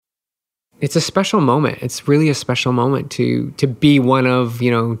it's a special moment. It's really a special moment to be one of,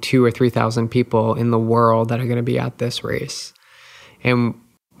 2,000 or 3,000 people in the world that are going to be at this race. And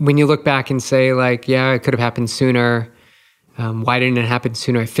when you look back and say, like, yeah, it could have happened sooner. Why didn't it happen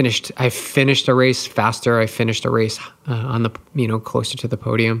sooner? I finished a race faster. I finished a race on the, closer to the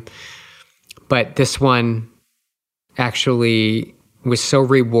podium. But this one actually was so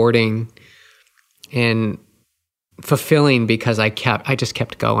rewarding and fulfilling because I just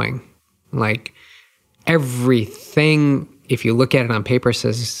kept going. Like everything, if you look at it on paper,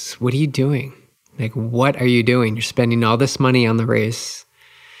 says, what are you doing? Like, what are you doing? You're spending all this money on the race.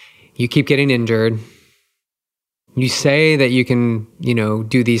 You keep getting injured. You say that you can,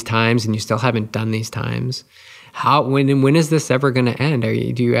 do these times and you still haven't done these times. When is this ever going to end?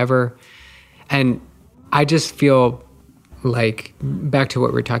 Do you ever? And I just feel like, back to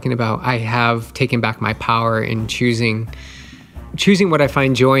what we're talking about, I have taken back my power in choosing what I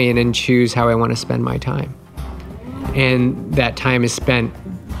find joy in and choose how I want to spend my time. And that time is spent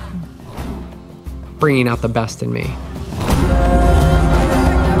bringing out the best in me.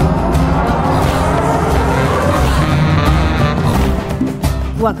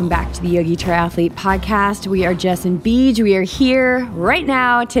 Welcome back to the Yogi Triathlete Podcast. We are Jess and Beej. We are here right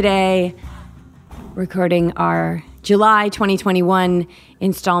now today recording our July 2021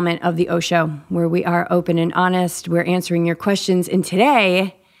 installment of the O Show, where we are open and honest. We're answering your questions. And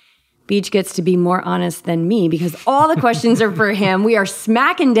today, Beej gets to be more honest than me because all the questions are for him. We are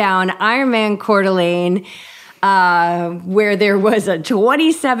smacking down Ironman Coeur d'Alene, where there was a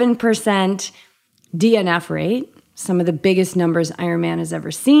 27% DNF rate. Some of the biggest numbers Ironman has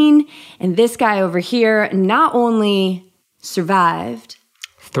ever seen. And this guy over here not only survived,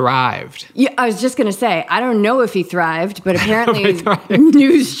 thrived. Yeah, I was just going to say, I don't know if he thrived, but apparently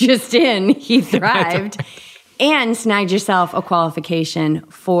news just in, he thrived and snagged yourself a qualification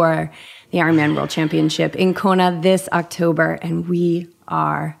for the Ironman World Championship in Kona this October, and we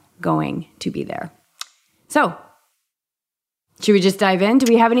are going to be there. So, should we just dive in?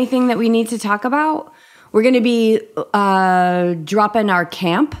 Do we have anything that we need to talk about? We're going to be dropping our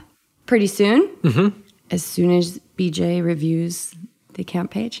camp pretty soon, as soon as BJ reviews the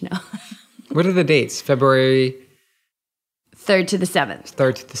camp page. No. What are the dates? February 3rd to the 7th.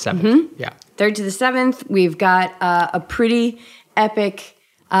 3rd to the 7th. Yeah. 3rd to the 7th. We've got a pretty epic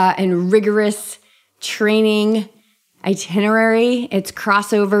and rigorous training itinerary. It's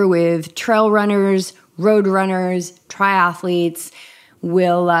crossover with trail runners, road runners, triathletes.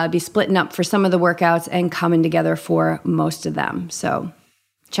 We'll be splitting up for some of the workouts and coming together for most of them. So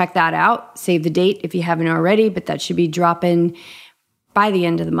check that out. Save the date if you haven't already, but that should be dropping by the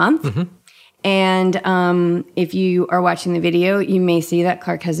end of the month. And if you are watching the video, you may see that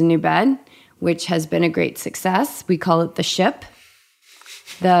Clark has a new bed, which has been a great success. We call it the ship.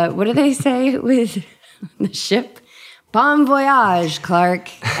 What do they say with the ship? Bon voyage, Clark,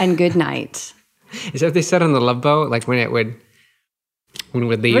 and good night. Is that what they said on the Love Boat? Like when it would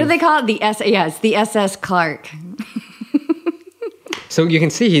leave? What do they call it? It's the SS Clark. So you can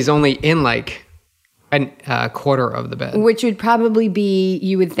see he's only in like a quarter of the bed. Which would probably be,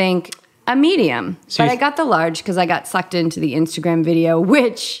 you would think, a medium. So but I got the large because I got sucked into the Instagram video,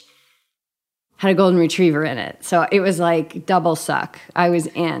 which had a golden retriever in it. So it was like double suck. I was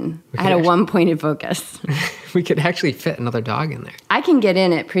in. I had a one-pointed focus. We could actually fit another dog in there. I can get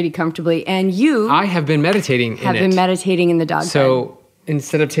in it pretty comfortably. And I have been meditating in the dog bed. So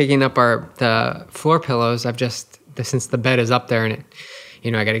instead of taking up the floor pillows, since the bed is up there and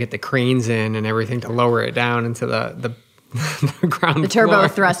I got to get the cranes in and everything to lower it down into the ground. The turbo floor.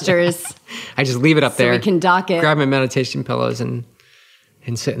 Thrusters. I just leave it up there. So we can dock it. Grab my meditation pillows and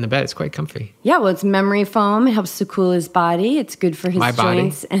sit in the bed. It's quite comfy. Yeah, well, it's memory foam. It helps to cool his body. It's good for his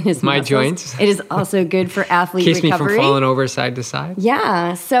joints and his muscles. My joints. It is also good for athlete recovery. Keeps me from falling over side to side.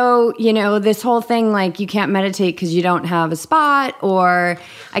 Yeah. So, this whole thing, like, you can't meditate because you don't have a spot, or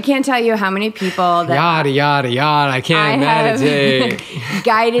I can't tell you how many people that... Yada, yada, yada. I can't meditate.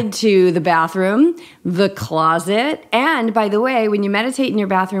 Guided to the bathroom, the closet. And, by the way, when you meditate in your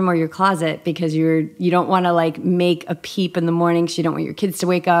bathroom or your closet, because you don't want to, like, make a peep in the morning because you don't want your kids to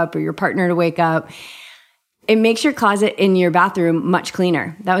wake up or your partner to wake up, it makes your closet in your bathroom much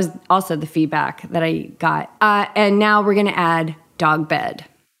cleaner. That was also the feedback that I got. And now we're going to add dog bed.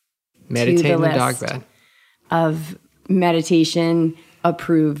 Meditate in the dog bed. Of meditation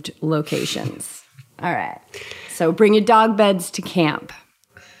approved locations. All right. So bring your dog beds to camp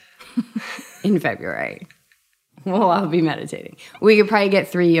in February. We'll all be meditating. We could probably get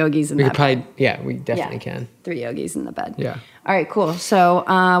 3 yogis in that bed. We definitely can. 3 yogis in the bed. Yeah. All right, cool. So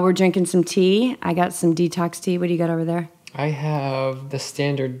we're drinking some tea. I got some detox tea. What do you got over there? I have the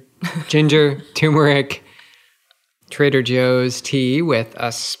standard ginger, turmeric, Trader Joe's tea with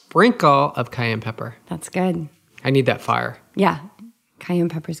a sprinkle of cayenne pepper. That's good. I need that fire. Yeah. Cayenne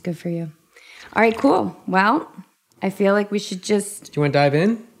pepper is good for you. All right, cool. Well, I feel like we should just... Do you want to dive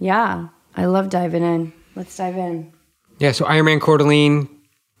in? Yeah. I love diving in. Let's dive in. Yeah, so Ironman Coeur d'Alene,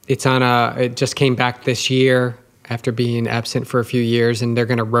 it just came back this year after being absent for a few years, and they're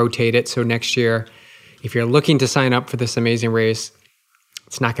going to rotate it. So next year, if you're looking to sign up for this amazing race,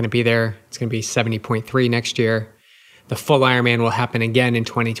 it's not going to be there. It's going to be 70.3 next year. The full Ironman will happen again in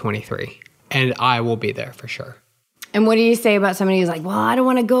 2023, and I will be there for sure. And what do you say about somebody who's like, well, I don't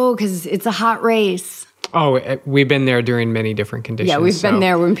want to go because it's a hot race? Oh, we've been there during many different conditions. Yeah, we've been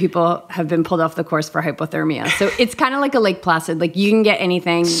there when people have been pulled off the course for hypothermia. So it's kind of like a Lake Placid. Like you can get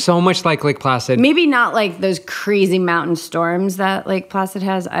anything. So much like Lake Placid. Maybe not like those crazy mountain storms that Lake Placid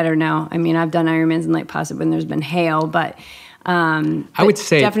has. I don't know. I mean, I've done Ironmans in Lake Placid when there's been hail, but I would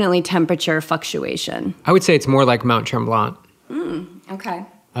say definitely temperature fluctuation. I would say it's more like Mount Tremblant. Okay.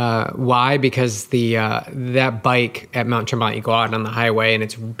 Why? Because that bike at Mount Tremblant, you go out on the highway and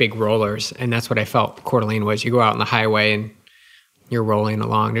it's big rollers, and that's what I felt Coeur d'Alene was. You go out on the highway and you're rolling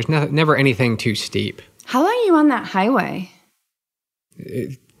along. There's never anything too steep. How long are you on that highway?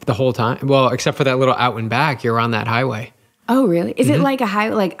 The whole time. Well, except for that little out and back, you're on that highway. Oh, really? Is it like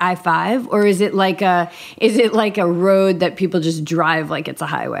like I-5, or is it like a road that people just drive like it's a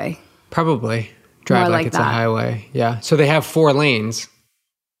highway? Probably drive like it's a highway. Yeah. So they have 4 lanes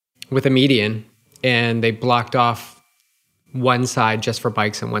with a median, and they blocked off one side just for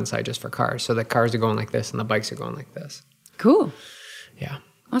bikes and one side just for cars. So the cars are going like this and the bikes are going like this. Cool. Yeah.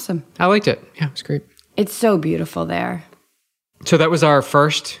 Awesome. I liked it. Yeah, it was great. It's so beautiful there. So that was my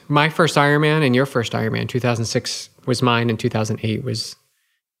first Ironman and your first Ironman. 2006 was mine and 2008 was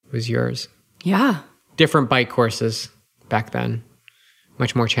yours. Yeah. Different bike courses back then.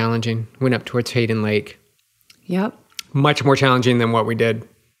 Much more challenging. Went up towards Hayden Lake. Yep. Much more challenging than what we did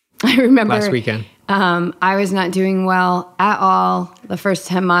I remember last weekend. I was not doing well at all the first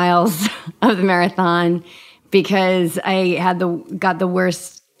 10 miles of the marathon because I got the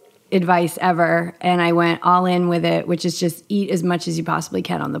worst advice ever, and I went all in with it, which is just eat as much as you possibly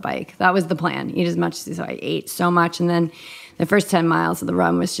can on the bike. That was the plan. Eat as much. So I ate so much, and then the first 10 miles of the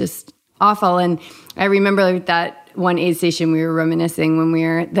run was just awful. And I remember that one aid station we were reminiscing when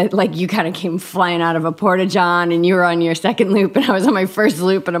like you kind of came flying out of a porta-john and you were on your second loop and I was on my first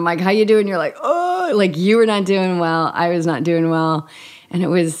loop, and I'm like, how you doing? You're like, oh, like you were not doing well. I was not doing well. And it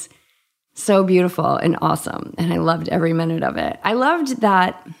was so beautiful and awesome. And I loved every minute of it. I loved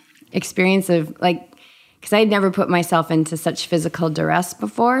that experience of because I had never put myself into such physical duress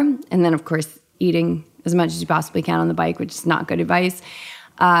before. And then of course, eating as much as you possibly can on the bike, which is not good advice.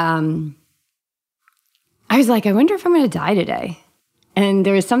 I was like, I wonder if I'm going to die today. And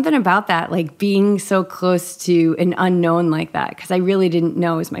there was something about that, like being so close to an unknown like that, because I really didn't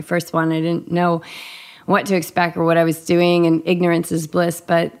know. It was my first one. I didn't know what to expect or what I was doing, and ignorance is bliss.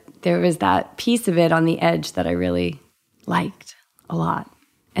 But there was that piece of it on the edge that I really liked a lot.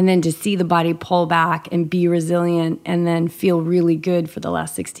 And then to see the body pull back and be resilient and then feel really good for the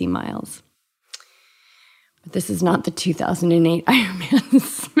last 16 miles. But this is not the 2008 Ironman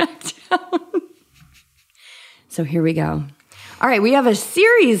SmackDown. So here we go. All right, we have a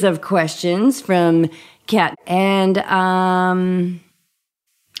series of questions from Kat, and I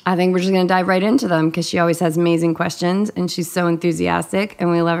think we're just going to dive right into them because she always has amazing questions, and she's so enthusiastic, and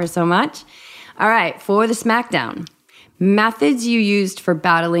we love her so much. All right, for the SmackDown, methods you used for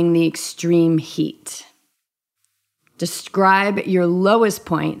battling the extreme heat. Describe your lowest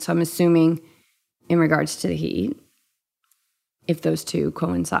point, so I'm assuming in regards to the heat, if those two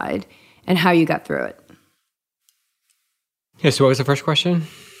coincide, and how you got through it. Yeah, so what was the first question?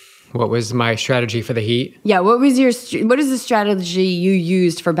 What was my strategy for the heat? Yeah, what is the strategy you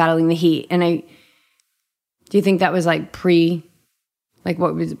used for battling the heat? And do you think that was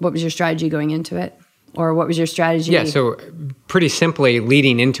what was your strategy going into it? Or what was your strategy? Yeah, so pretty simply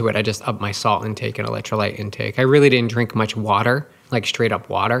leading into it, I just upped my salt intake and electrolyte intake. I really didn't drink much water, like straight up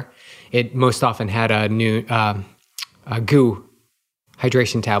water. It most often had a goo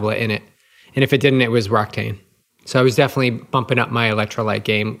hydration tablet in it. And if it didn't, it was Roctane. So I was definitely bumping up my electrolyte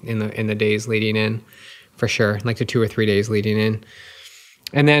game in the days leading in, for sure, like the 2 or 3 days leading in.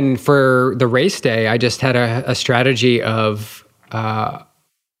 And then for the race day, I just had a strategy of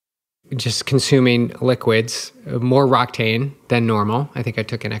just consuming liquids, more Roctane than normal. I think I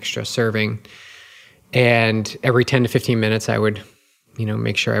took an extra serving. And every 10 to 15 minutes, I would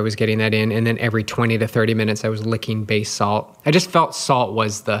make sure I was getting that in. And then every 20 to 30 minutes, I was licking base salt. I just felt salt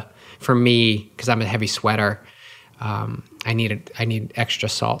was for me, because I'm a heavy sweater, I need extra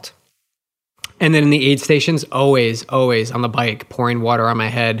salt. And then in the aid stations, always on the bike, pouring water on my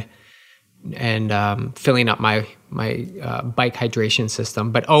head and filling up my bike hydration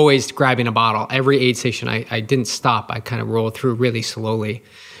system, but always grabbing a bottle. Every aid station, I didn't stop. I kind of rolled through really slowly,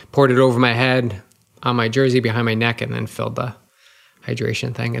 poured it over my head, on my jersey, behind my neck, and then filled the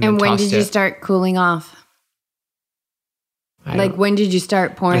hydration thing. And then when tossed did you start cooling off? Like, when did you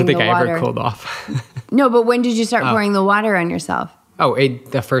start pouring the water? I don't think I ever cooled off. No, but when did you start pouring the water on yourself? Oh,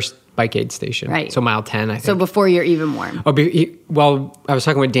 the first bike aid station. Right. So mile 10, I think. So before you're even warm. Well, I was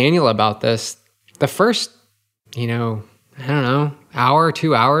talking with Daniel about this. The first, I don't know, hour,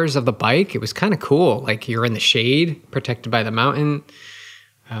 2 hours of the bike, it was kind of cool. Like, you're in the shade, protected by the mountain,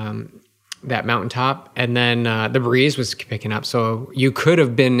 that mountaintop. And then the breeze was picking up. So you could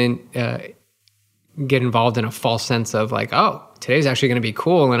have been get involved in a false sense of like, oh, today's actually going to be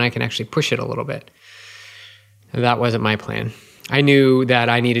cool and I can actually push it a little bit. And that wasn't my plan. I knew that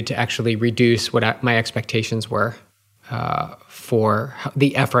I needed to actually reduce what my expectations were for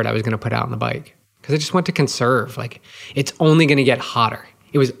the effort I was going to put out on the bike, because I just want to conserve. Like, it's only going to get hotter.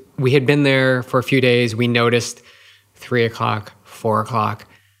 We had been there for a few days. We noticed 3 o'clock, 4 o'clock,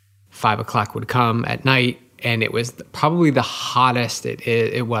 5 o'clock would come at night, and it was probably the hottest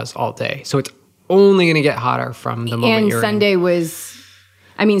it was all day. So it's only going to get hotter from the moment you're in. And Sunday was,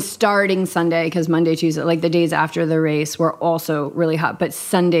 starting Sunday, because Monday, Tuesday, like the days after the race were also really hot. But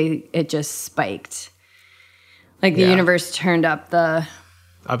Sunday, it just spiked. Like the universe turned up the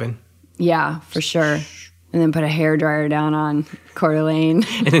oven. Yeah, for sure. And then put a hairdryer down on Coeur d'Alene.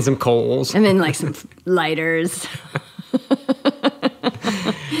 And then some coals. And then like some lighters.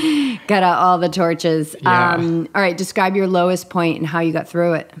 Got out all the torches. Yeah. All right, describe your lowest point and how you got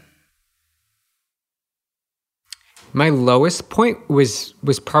through it. My lowest point was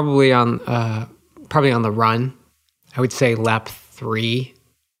probably on the run. I would say lap 3.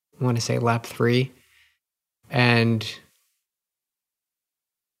 I want to say lap 3. And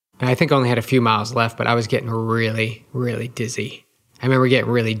I think I only had a few miles left, but I was getting really, really dizzy. I remember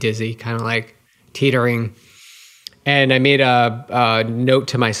getting really dizzy, kind of like teetering. And I made a note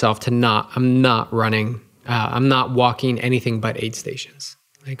to myself I'm not running. I'm not walking anything but aid stations,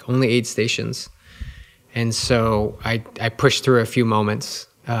 like only aid stations. And so I pushed through a few moments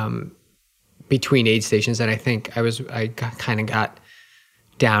between aid stations, and I think I kind of got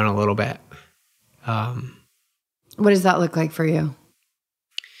down a little bit. What does that look like for you?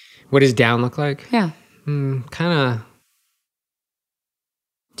 What does down look like? Yeah. Kind of.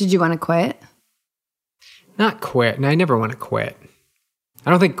 Did you want to quit? Not quit. No, I never want to quit. I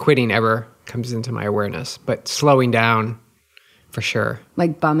don't think quitting ever comes into my awareness, but slowing down for sure.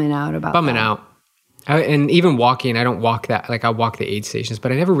 Like bumming out about Bumming out. And even walking, I don't walk that. Like, I walk the aid stations,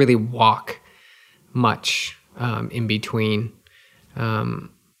 but I never really walk much in between. But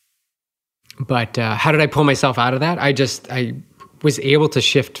how did I pull myself out of that? I was able to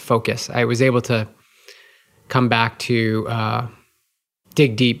shift focus. I was able to come back to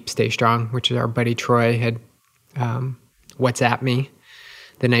dig deep, stay strong, which is our buddy Troy had WhatsApped me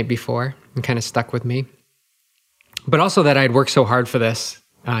the night before and kind of stuck with me. But also that I'd worked so hard for this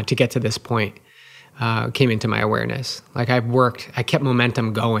to get to this point came into my awareness. Like, I kept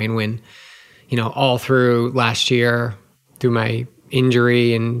momentum going when, all through last year, through my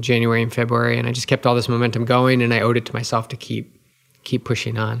injury in January and February, and I just kept all this momentum going, and I owed it to myself to keep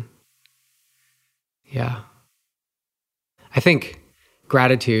pushing on. Yeah. I think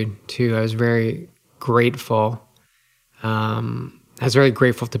gratitude too. I was very grateful. I was very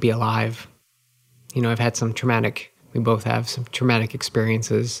grateful to be alive. I've had we both have some traumatic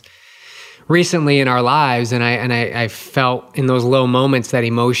experiences recently in our lives, and I felt in those low moments that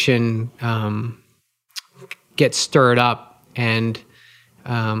emotion get stirred up, and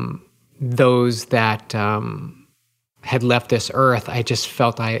those that had left this earth, I just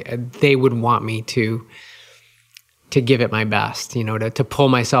felt they would want me to give it my best, to pull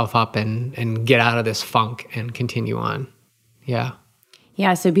myself up and get out of this funk and continue on. Yeah.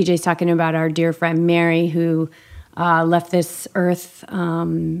 Yeah. So BJ's talking about our dear friend Mary, who left this earth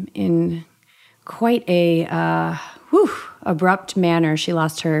in quite a abrupt manner. She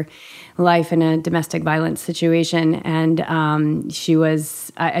lost her life in a domestic violence situation, and she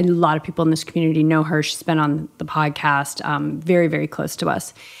was. A lot of people in this community know her. She's been on the podcast, very, very close to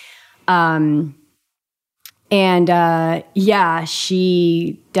us.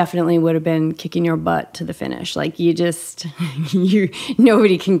 She definitely would have been kicking your butt to the finish. Like,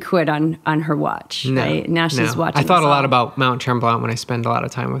 nobody can quit on her watch. No, right? Now she's watching. I thought a lot about Mount Tremblant when I spend a lot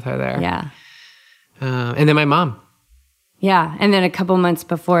of time with her there. Yeah. And then my mom. Yeah. And then a couple months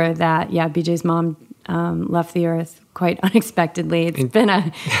before that, BJ's mom left the earth quite unexpectedly. It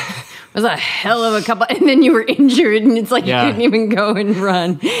was a hell of a couple, and then you were injured, and it's like you couldn't even go and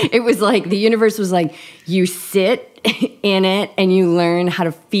run. It was like the universe was like, you sit in it, and you learn how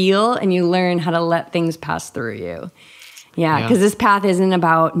to feel, and you learn how to let things pass through you. Yeah, because this path isn't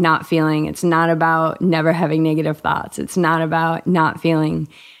about not feeling. It's not about never having negative thoughts. It's not about not feeling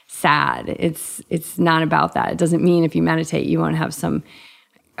sad. It's not about that. It doesn't mean if you meditate, you won't have some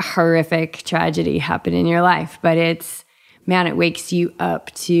horrific tragedy happen in your life. But it wakes you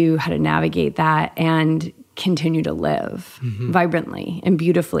up to how to navigate that and continue to live vibrantly and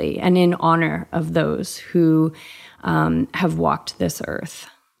beautifully and in honor of those who have walked this earth,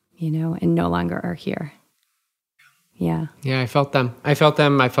 and no longer are here. Yeah. Yeah, I felt them. I felt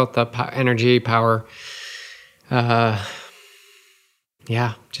the energy, power.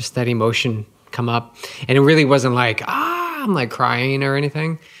 Just that emotion come up. And it really wasn't like, I'm like crying or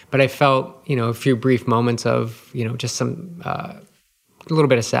anything. But I felt, a few brief moments of, just some, a little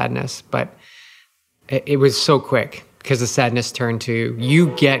bit of sadness. But it was so quick because the sadness turned to,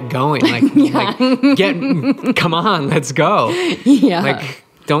 you get going. Come on, let's go. Yeah. Like,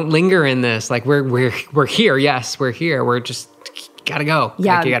 don't linger in this. Like we're here. Yes, we're here. We're just gotta go.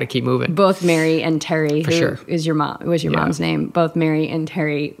 Yeah, like, you gotta keep moving. Both Mary and Terry, For sure. is your mom, was your mom's name. Both Mary and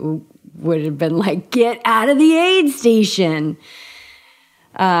Terry would have been like, get out of the aid station.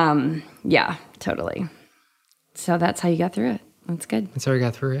 Yeah, totally. So that's how you got through it. That's good. That's how we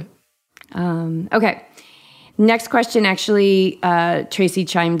got through it. Okay. Next question, actually, Tracy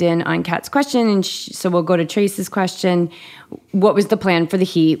chimed in on Kat's question, and so we'll go to Tracy's question. What was the plan for the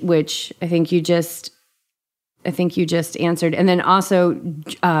heat? Which I think you just answered. And then also,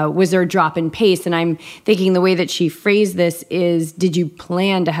 was there a drop in pace? And I'm thinking the way that she phrased this is, did you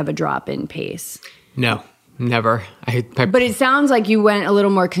plan to have a drop in pace? No, never. But it sounds like you went a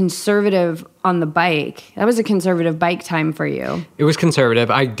little more conservative on the bike. That was a conservative bike time for you. It was conservative.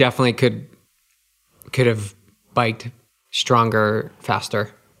 I definitely could have biked stronger, faster,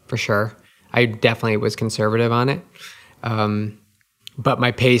 for sure. I definitely was conservative on it. But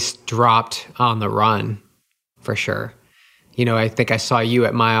my pace dropped on the run, for sure. I think I saw you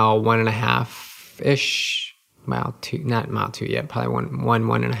at mile 1.5-ish, mile 2, not mile 2 yet, probably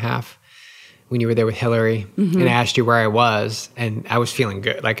 1.5, when you were there with Hillary. And I asked you where I was, and I was feeling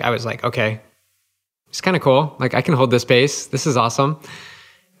good. Like, I was like, okay, it's kind of cool. Like, I can hold this pace. This is awesome.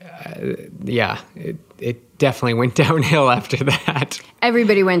 It definitely went downhill after that.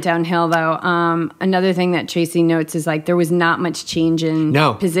 Everybody went downhill, though. Another thing that Tracy notes is like there was not much change in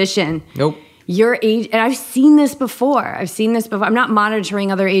position. Nope. Your age, and I've seen this before. I'm not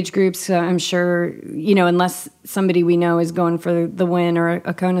monitoring other age groups, so I'm sure, unless somebody we know is going for the win or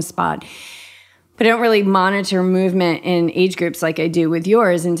a Kona spot. But I don't really monitor movement in age groups like I do with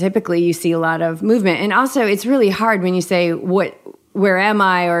yours, and typically you see a lot of movement. And also, it's really hard when you say, where am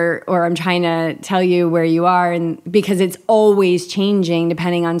I? Or I'm trying to tell you where you are, and because it's always changing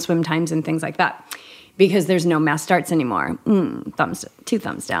depending on swim times and things like that. Because there's no mass starts anymore. Two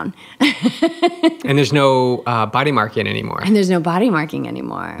thumbs down. And there's no body marking anymore.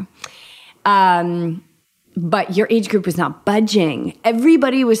 But your age group was not budging.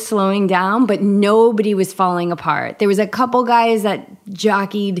 Everybody was slowing down, but nobody was falling apart. There was a couple guys that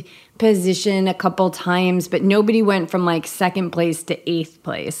jockeyed position a couple times, but nobody went from like second place to eighth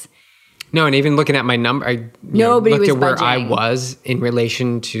place. No, and even looking at my number, I Nobody looked was at where budging. I was in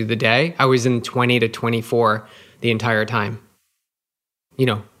relation to the day. I was in 20 to 24 the entire time.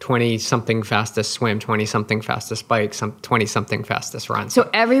 20-something fastest swim, 20-something fastest bike, 20-something fastest run. So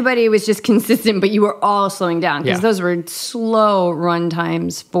everybody was just consistent, but you were all slowing down because those were slow run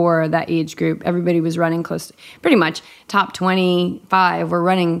times for that age group. Everybody was running close to, pretty much top 25 were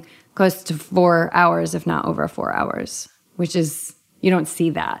running close to 4 hours, if not over 4 hours, which is... You don't see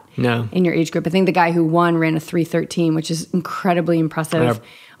that in your age group. I think the guy who won ran a 3:13, which is incredibly impressive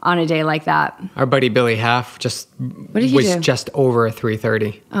on a day like that. Our buddy Billy Half just over a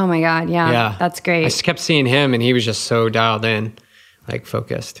 3:30. Oh my God, yeah, that's great. I just kept seeing him, and he was just so dialed in, like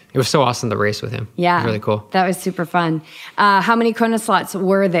focused. It was so awesome to race with him. Yeah, it was really cool. That was super fun. How many Kona slots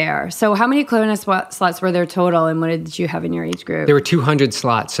were there? So how many Kona slots were there total, and what did you have in your age group? There were 200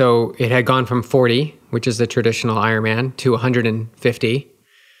 slots, so it had gone from 40, which is the traditional Ironman, to 150.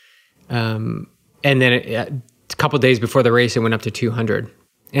 And then a couple days before the race, it went up to 200.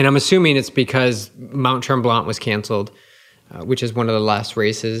 And I'm assuming it's because Mount Tremblant was canceled, which is one of the last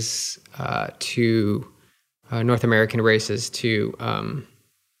races to North American races to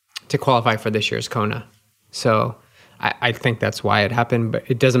qualify for this year's Kona. So I think that's why it happened, but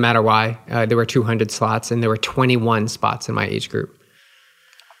it doesn't matter why. There were 200 slots, and there were 21 spots in my age group.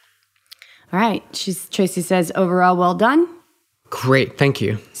 All right. Tracy says, overall, well done. Great. Thank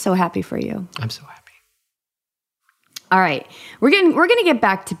you. So happy for you. I'm so happy. All right. We're gonna get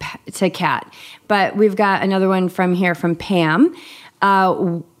back to Kat, but we've got another one from Pam.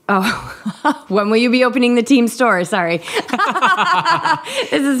 When will you be opening the team store? Sorry. This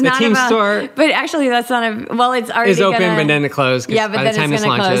is not the team about, store. But actually, that's not a, well, it's already It's open, but then it closed. Yeah, but by then the time it's this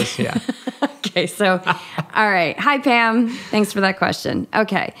going to launches, close. yeah. Okay, so, all right. Hi, Pam. Thanks for that question.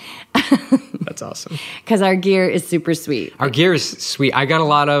 Okay. That's awesome. Because our gear is super sweet. Our gear is sweet. I got a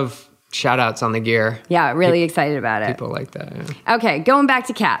lot of shout outs on the gear. Yeah, really excited about it. People like that. Yeah. Okay, going back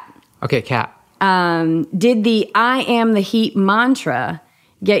to Kat. Okay, Kat. Did the I am the heat mantra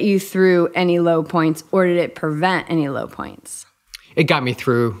get you through any low points, or did it prevent any low points? It got me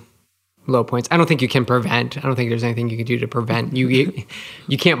through low points. I don't think you can prevent. I don't think there's anything you can do to prevent. You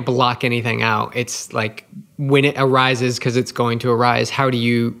can't block anything out. It's like when it arises, because it's going to arise,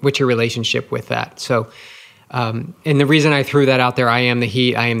 what's your relationship with that? So, and the reason I threw that out there, I am the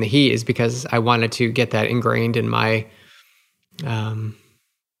heat, is because I wanted to get that ingrained in my, my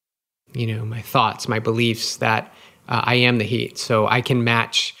thoughts, my beliefs that I am the heat. So I can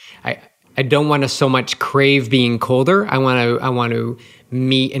match. I don't want to so much crave being colder. I want to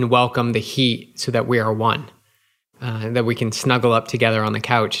meet and welcome the heat so that we are one, that we can snuggle up together on the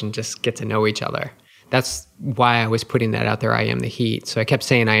couch and just get to know each other. That's why I was putting that out there. I am the heat. So I kept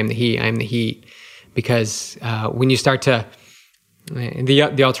saying, I am the heat, because when you start to,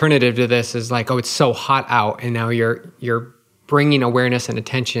 the alternative to this is like, oh, it's so hot out, and now you're bringing awareness and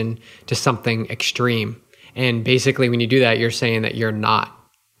attention to something extreme. And basically, when you do that, you're saying that you're not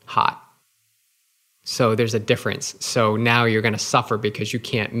hot. So there's a difference. So now you're going to suffer because you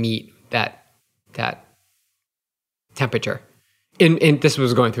can't meet that temperature. And this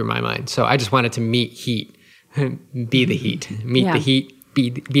was going through my mind. So I just wanted to meet heat, be the heat, meet the heat, be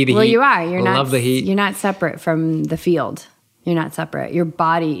the heat. Well, you are. You're not. Love the heat. You're not separate from the field. You're not separate. Your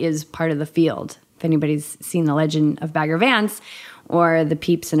body is part of the field. If anybody's seen The Legend of Bagger Vance or The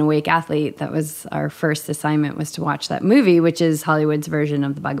Peeps and Awake Athlete, that was our first assignment, was to watch that movie, which is Hollywood's version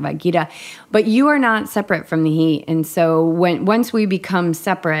of the Bhagavad Gita. But you are not separate from the heat. And so once we become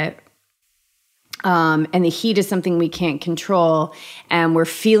separate, and the heat is something we can't control, and we're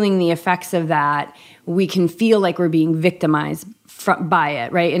feeling the effects of that, we can feel like we're being victimized by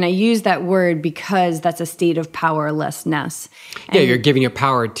it, right? And I use that word because that's a state of powerlessness. And you're giving your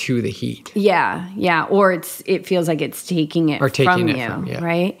power to the heat. Yeah. Or it feels like it's taking it from you,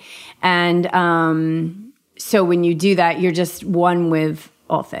 right? And so when you do that, you're just one with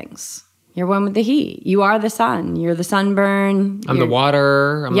all things. You're one with the heat. You are the sun. You're the sunburn. I'm the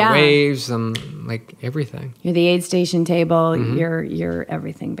water. I'm the waves. I'm like everything. You're the aid station table. Mm-hmm. You're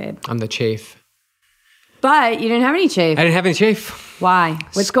everything, babe. I'm the chafe. But you didn't have any chafe. I didn't have any chafe. Why?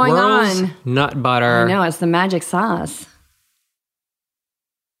 What's going on? Nut butter. I know, it's the magic sauce.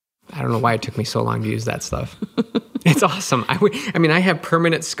 I don't know why it took me so long to use that stuff. It's awesome. I mean, I have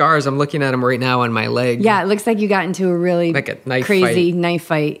permanent scars. I'm looking at them right now on my leg. Yeah, it looks like you got into a really crazy knife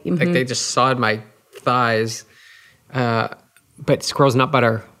fight. Mm-hmm. Like they just sawed my thighs. But Squirrel's nut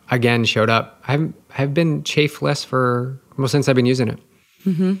butter again showed up. I've been chafeless since I've been using it.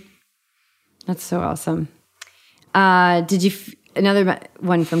 Mm-hmm. That's so awesome. Another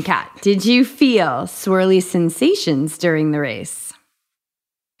one from Kat. Did you feel swirly sensations during the race?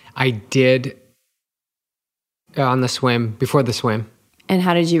 I did on the swim, before the swim. And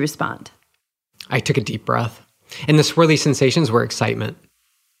how did you respond? I took a deep breath. And the swirly sensations were excitement.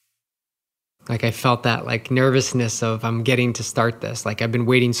 Like I felt that like nervousness of I'm getting to start this. Like I've been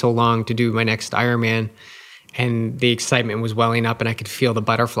waiting so long to do my next Ironman, and the excitement was welling up and I could feel the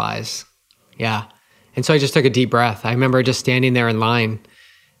butterflies. Yeah. And so I just took a deep breath. I remember just standing there in line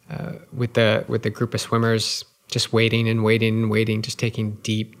with the group of swimmers, just waiting and waiting and waiting, just taking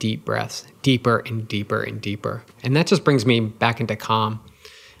deep, deep breaths, deeper and deeper and deeper. And that just brings me back into calm.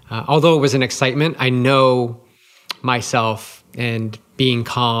 Although it was an excitement, I know myself, and being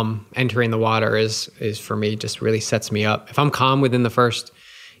calm, entering the water is for me, just really sets me up. If I'm calm within the first,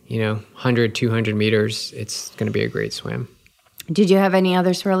 100, 200 meters, it's going to be a great swim. Did you have any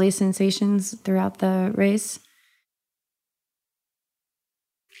other swirly sensations throughout the race?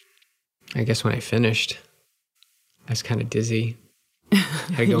 I guess when I finished, I was kind of dizzy.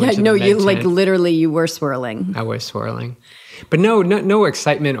 Literally you were swirling. I was swirling. But no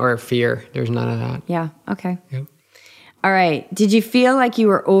excitement or fear. There's none of that. Yeah, okay. Yep. All right. Did you feel like you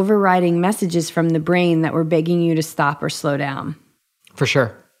were overriding messages from the brain that were begging you to stop or slow down? For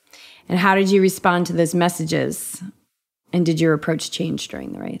sure. And how did you respond to those messages? And did your approach change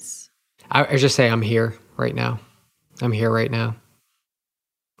during the race? I just say, I'm here right now. I'm here right now.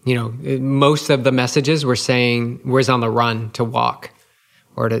 most of the messages were saying was on the run to walk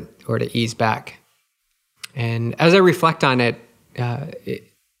or to ease back. And as I reflect on it,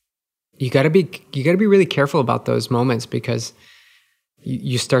 you got to be really careful about those moments, because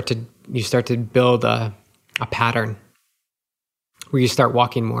you start to build a pattern where you start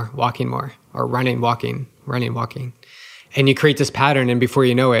walking more, or running, walking, and you create this pattern. And before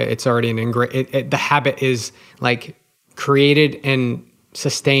you know it, it's already the habit is like created and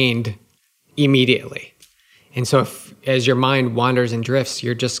sustained immediately. And so as your mind wanders and drifts,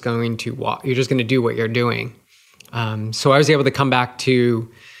 you're just going to walk. You're just going to do what you're doing. So I was able to come back to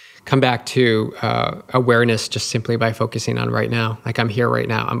awareness just simply by focusing on right now. Like, I'm here right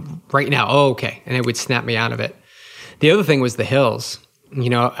now. I'm right now. Oh, okay. And it would snap me out of it. The other thing was the hills.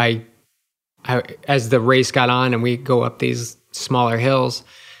 I as the race got on and we go up these smaller hills,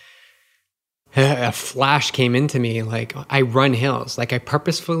 a flash came into me. Like, I run hills. Like, I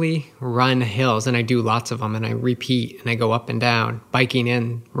purposefully run hills, and I do lots of them, and I repeat, and I go up and down, biking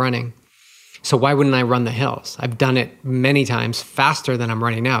and running. So why wouldn't I run the hills? I've done it many times faster than I'm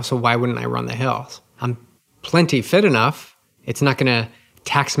running now. So why wouldn't I run the hills? I'm plenty fit enough. It's not going to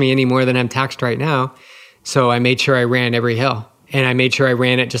tax me any more than I'm taxed right now. So I made sure I ran every hill, and I made sure I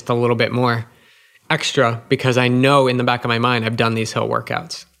ran it just a little bit more extra, because I know in the back of my mind, I've done these hill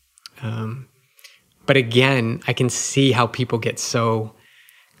workouts. But again, I can see how people get so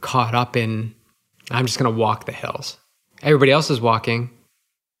caught up in, I'm just going to walk the hills. Everybody else is walking.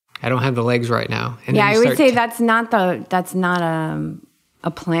 I don't have the legs right now. And yeah, I would say that's not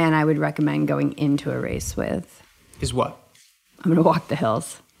a plan I would recommend going into a race with. Is what? I'm going to walk the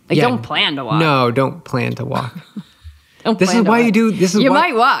hills. Don't plan to walk. No, don't plan to walk. You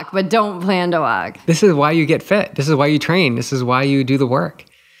might walk, but don't plan to walk. This is why you get fit. This is why you train. This is why you do the work,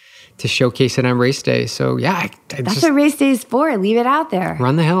 to showcase it on race day. So yeah, that's what race day is for. Leave it out there.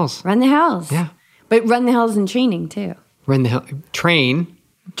 Run the hills. Run the hills. Yeah. But run the hills in training too. Run the hill. Train.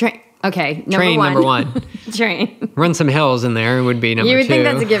 Okay. Number one. Train. Run some hills in there would be number two. You would think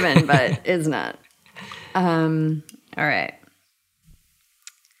that's a given, but it's not. All right.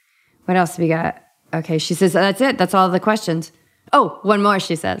 What else we got? Okay, she says, that's it. That's all the questions. Oh, one more,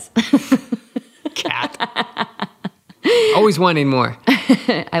 she says. Cat. Always wanting more.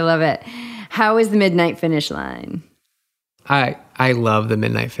 I love it. How is the midnight finish line? I love the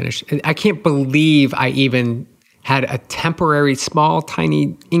midnight finish. I can't believe I even had a temporary, small,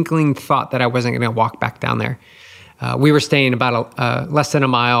 tiny inkling thought that I wasn't going to walk back down there. We were staying about less than a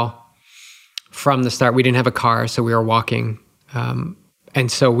mile from the start. We didn't have a car, so we were walking. And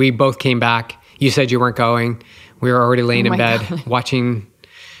so we both came back. You said you weren't going. We were already laying in bed watching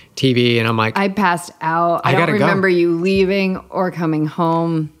TV, and I'm like, I passed out. I don't remember you leaving or coming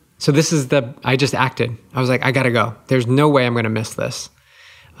home. So I just acted. I was like, I gotta go. There's no way I'm gonna miss this.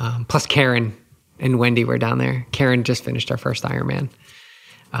 Plus Karen and Wendy were down there. Karen just finished our first Ironman.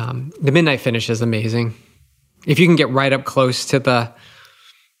 The midnight finish is amazing. If you can get right up close to the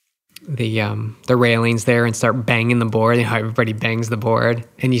railings there and start banging the board, how everybody bangs the board,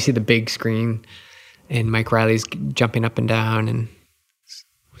 and you see the big screen, and Mike Riley's jumping up and down and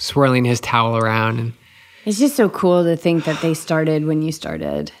swirling his towel around. And it's just so cool to think that they started when you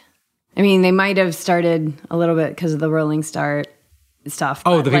started. I mean, they might have started a little bit because of the rolling start stuff.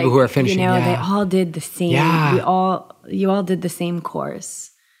 Oh, the people who are finishing. They all did the same. Yeah. You all did the same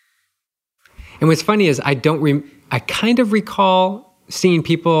course. And what's funny is I kind of recall seeing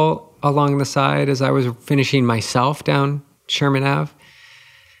people along the side as I was finishing myself down Sherman Ave.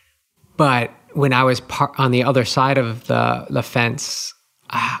 But when I was on the other side of the fence,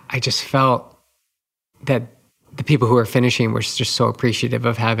 I just felt that the people who were finishing were just so appreciative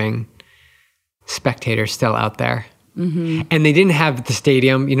of having spectators still out there. Mm-hmm. And they didn't have the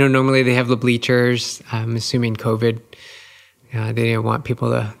stadium. Normally they have the bleachers. I'm assuming COVID, they didn't want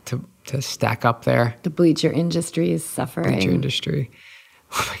people to stack up there. The bleacher industry is suffering. Bleacher industry.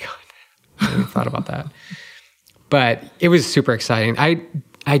 Oh my God. I hadn't thought about that. But it was super exciting.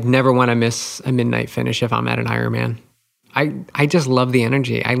 I'd never want to miss a midnight finish if I'm at an Ironman. I just love the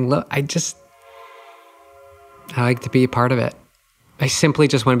energy. I like to be a part of it. I simply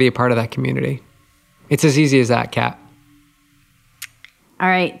just want to be a part of that community. It's as easy as that, Kat. All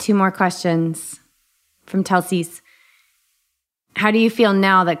right, 2 more questions from Telsey's. How do you feel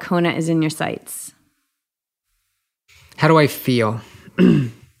now that Kona is in your sights? How do I feel?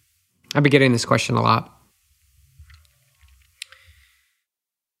 I've been getting this question a lot.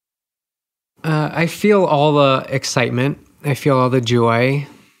 I feel all the excitement. I feel all the joy.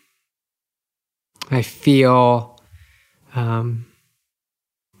 I feel the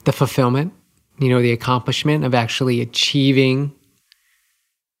fulfillment, the accomplishment of actually achieving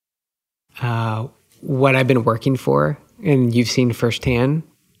what I've been working for, and you've seen firsthand,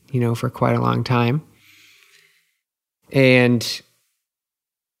 for quite a long time. And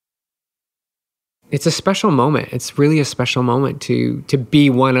it's a special moment. It's really a special moment to be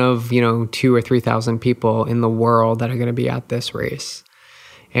one of, 2,000 or 3,000 people in the world that are going to be at this race.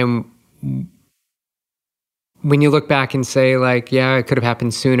 And when you look back and say, like, yeah, it could have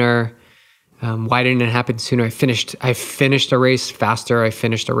happened sooner. Why didn't it happen sooner? I finished a race faster. I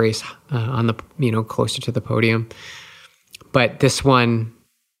finished a race on the, closer to the podium. But this one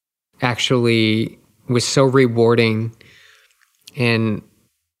actually was so rewarding and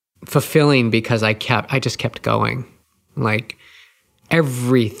fulfilling because I just kept going. Like,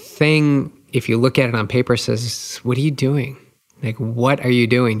 everything, if you look at it on paper, says, what are you doing? Like, what are you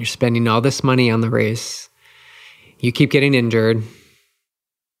doing? You're spending all this money on the race. You keep getting injured.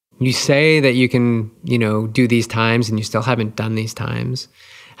 You say that you can, do these times, and you still haven't done these times.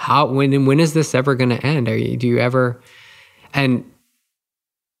 When is this ever going to end? Do you ever? And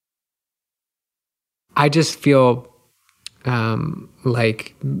I just feel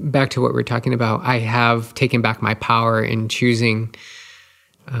like, back to what we're talking about, I have taken back my power in choosing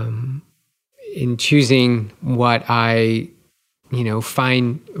what I,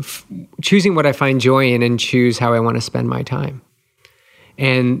 choosing what I find joy in, and choose how I want to spend my time.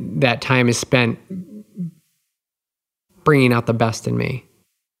 And that time is spent bringing out the best in me.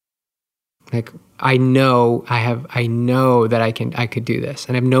 Like, I know that I could do this,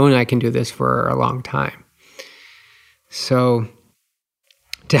 and I've known I can do this for a long time. So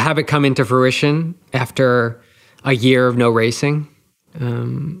to have it come into fruition after a year of no racing,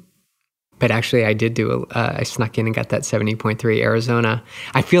 but actually I did I snuck in and got that 70.3 Arizona.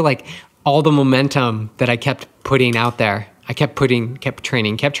 I feel like all the momentum that I kept putting out there, I kept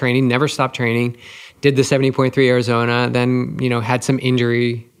training, never stopped training, did the 70.3 Arizona, then, had some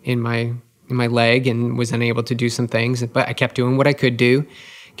injury in my leg and was unable to do some things, but I kept doing what I could do,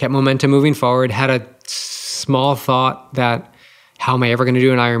 kept momentum moving forward, had a small thought that, how am I ever going to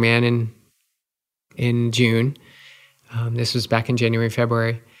do an Ironman in June? This was back in January,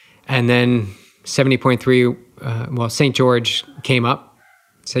 February. And then 70.3, St. George came up,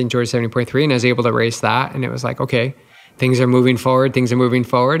 St. George 70.3, and I was able to race that. And it was like, okay, things are moving forward.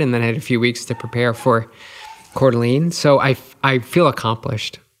 And then I had a few weeks to prepare for Coeur d'Alene. So I feel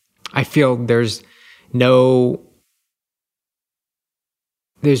accomplished. I feel there's no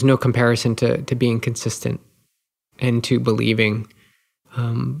comparison to being consistent and to believing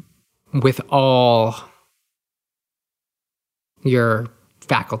with all your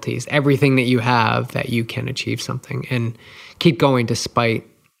faculties, everything that you have, that you can achieve something and keep going despite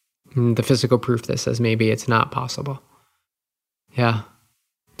the physical proof that says maybe it's not possible. Yeah.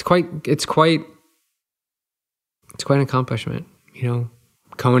 It's quite an accomplishment,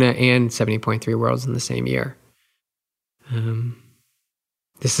 Kona and 70.3 Worlds in the same year.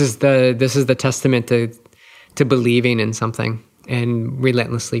 This is the testament to believing in something and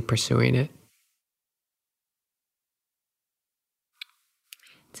relentlessly pursuing it.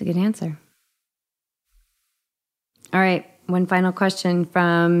 It's a good answer. All right, one final question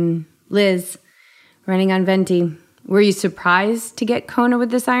from Liz, running on Venti. Were you surprised to get Kona with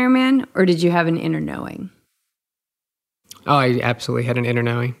this Ironman, or did you have an inner knowing? Oh, I absolutely had an inner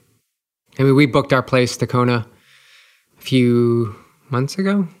knowing. I mean, we booked our place to Kona a few months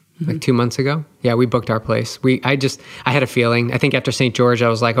ago, like 2 months ago. Yeah, we booked our place. I had a feeling. I think after St. George, I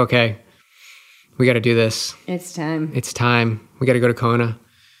was like, okay, we got to do this. It's time. We got to go to Kona.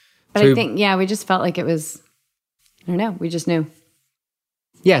 But I think, we just felt like it was, I don't know, we just knew.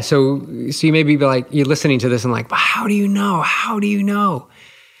 Yeah, so you may be like, you're listening to this and like, how do you know? How do you know?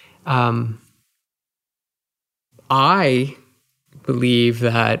 I believe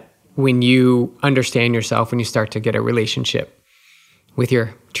that when you understand yourself, when you start to get a relationship with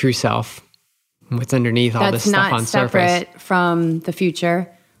your true self, what's underneath all this stuff on surface. That's not separate from the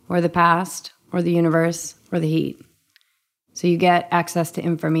future or the past or the universe or the heat. So you get access to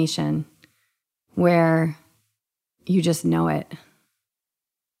information where you just know it.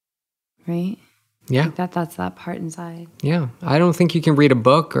 Right? Yeah. Like that's that part inside. Yeah. I don't think you can read a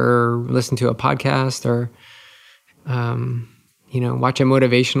book or listen to a podcast or, watch a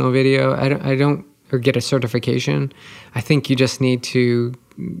motivational video. I don't, or get a certification. I think you just need to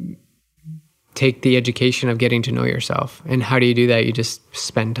take the education of getting to know yourself. And how do you do that? You just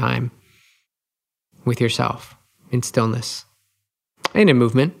spend time with yourself in stillness and in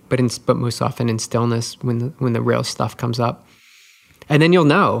movement, but most often in stillness when the real stuff comes up. And then you'll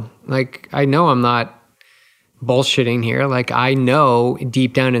know, like, I know I'm not bullshitting here. Like, I know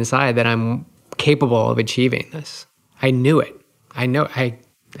deep down inside that I'm capable of achieving this. I knew it. I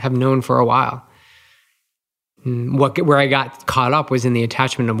have known for a while. Where I got caught up was in the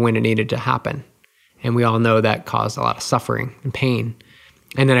attachment of when it needed to happen. And we all know that caused a lot of suffering and pain.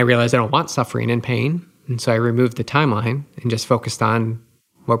 And then I realized I don't want suffering and pain. And so I removed the timeline and just focused on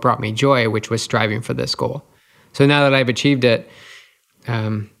what brought me joy, which was striving for this goal. So now that I've achieved it,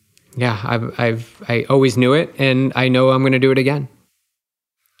 I always knew it, and I know I'm going to do it again.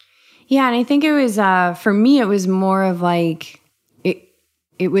 Yeah, and I think it was, for me, it was more of like,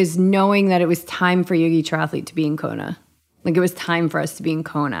 it was knowing that it was time for Yogi Triathlete to be in Kona. Like, it was time for us to be in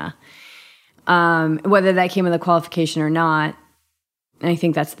Kona. Whether that came with a qualification or not, and I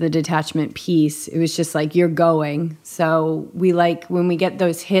think that's the detachment piece. It was just like, you're going. So when we get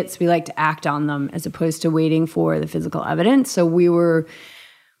those hits, we like to act on them as opposed to waiting for the physical evidence. So we were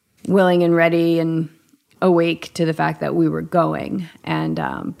willing and ready and awake to the fact that we were going. And,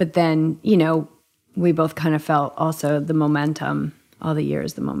 but then, we both kind of felt also the momentum, all the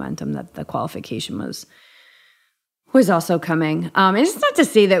years, the momentum that the qualification was also coming. And it's not to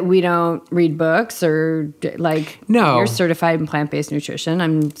say that we don't read books or No. You're certified in plant-based nutrition.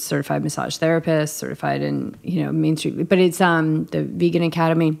 I'm certified massage therapist, certified in, Main Street, but it's the Vegan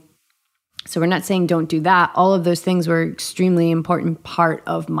Academy. So we're not saying don't do that. All of those things were extremely important part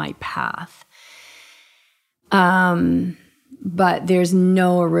of my path. But there's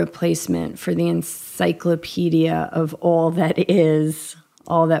no replacement for the encyclopedia of all that is,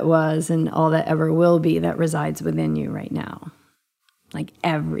 all that was, and all that ever will be that resides within you right now. Like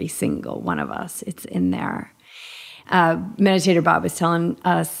every single one of us, it's in there. Meditator Bob was telling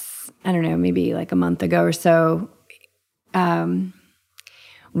us, I don't know, maybe like a month ago or so,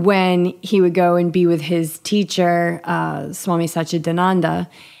 when he would go and be with his teacher, Swami Satchidananda,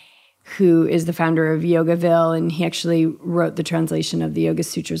 who is the founder of Yogaville, and he actually wrote the translation of the Yoga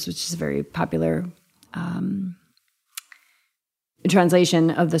Sutras, which is a very popular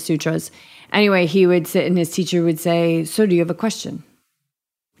translation of the sutras. Anyway, he would sit and his teacher would say, "So do you have a question?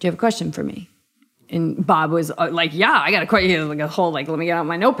 Do you have a question for me?" And Bob was like, "Yeah, I got a question." He was like a whole, let me get out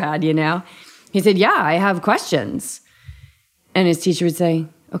my notepad, He said, "Yeah, I have questions." And his teacher would say,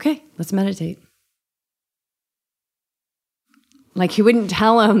 "Okay, let's meditate." Like, he wouldn't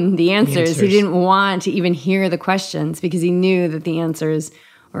tell him the answers. He didn't want to even hear the questions because he knew that the answers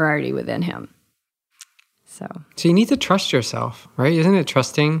were already within him. So you need to trust yourself, right? Isn't it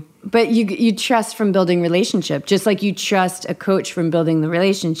trusting? But you trust from building relationship. Just like you trust a coach from building the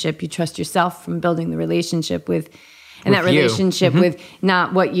relationship, you trust yourself from building the relationship with that relationship with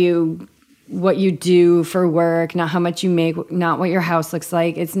not what you do for work, not how much you make, not what your house looks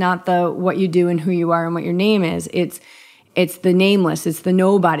like. It's not what you do and who you are and what your name is. It's the nameless. It's the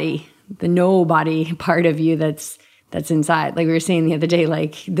nobody part of you that's inside. Like we were saying the other day,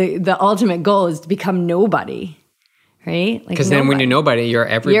 like the ultimate goal is to become nobody, right? Because then when you're nobody, you're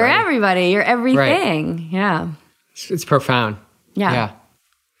everybody. You're everybody. You're everything. Right. Yeah. It's profound. Yeah.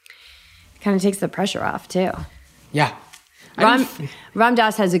 Kind of takes the pressure off too. Yeah. Ram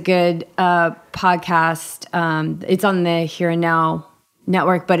Dass has a good podcast. It's on the Here and Now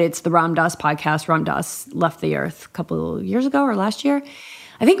network, but it's the Ram Dass podcast. Ram Dass left the earth a couple of years ago or last year.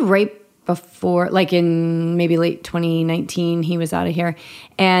 I think right before, like in maybe late 2019, he was out of here.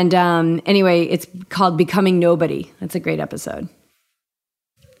 And anyway, it's called Becoming Nobody. That's a great episode.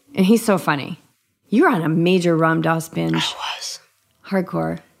 And he's so funny. You were on a major Ram Dass binge. I was.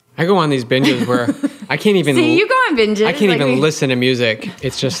 Hardcore. I go on these binges where I can't even... See, you go on binges. I can't even listen to music.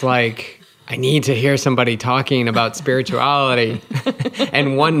 It's just like... I need to hear somebody talking about spirituality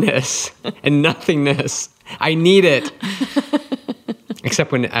and oneness and nothingness. I need it.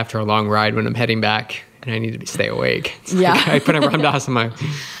 Except when after a long ride, when I'm heading back and I need to stay awake. Yeah. Like I put a Ram Dass on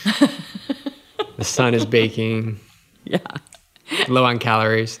the sun is baking. Yeah. Low on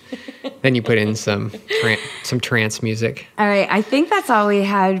calories. Then you put in some trance music. All right. I think that's all we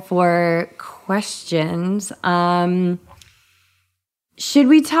had for questions. Should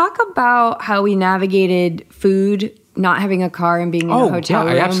we talk about how we navigated food, not having a car and being in a hotel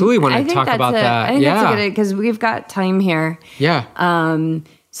room? I absolutely want to talk about that. I think that's a good, because we've got time here. Yeah.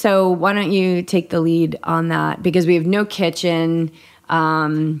 So why don't you take the lead on that? Because we have no kitchen.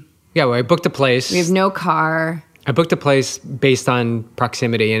 Well, I booked a place. We have no car. I booked a place based on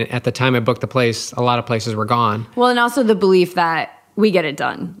proximity. And at the time I booked the place, a lot of places were gone. Well, and also the belief that we get it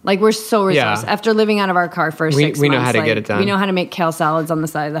done. Like, we're so resourceful. Yeah. After living out of our car for 6 months. We know how to get it done. We know how to make kale salads on the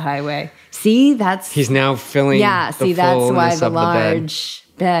side of the highway. See, that's... He's now filling that's why the large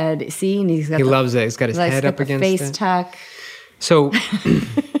bed. See, and he loves it. He's got his head up against face it. tuck. So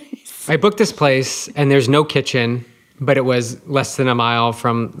I booked this place, and there's no kitchen, but it was less than a mile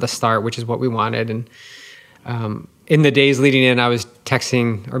from the start, which is what we wanted. And in the days leading in, I was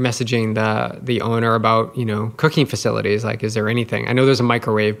texting or messaging the owner about, cooking facilities. Like, is there anything? I know there's a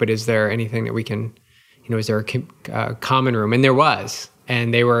microwave, but is there anything that we can, is there a common room? And there was,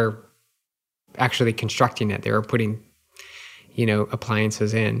 and they were actually constructing it. They were putting,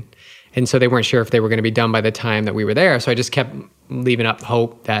 appliances in. And so they weren't sure if they were going to be done by the time that we were there. So I just kept leaving up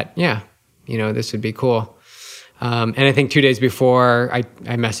hope that, this would be cool. And I think 2 days before I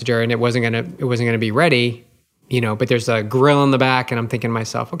messaged her, and it wasn't gonna be ready, but there's a grill in the back, and I'm thinking to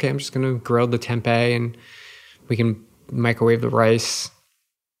myself, okay, I'm just gonna grill the tempeh and we can microwave the rice.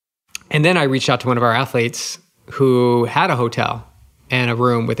 And then I reached out to one of our athletes who had a hotel and a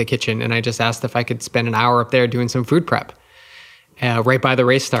room with a kitchen, and I just asked if I could spend an hour up there doing some food prep right by the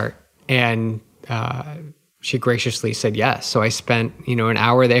race start. And she graciously said yes. So I spent, an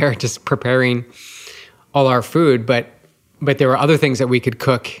hour there just preparing all our food, but there were other things that we could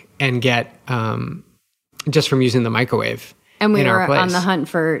cook and get just from using the microwave. And we were on the hunt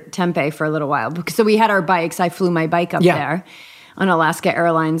for tempeh for a little while. So we had our bikes. I flew my bike up there. On Alaska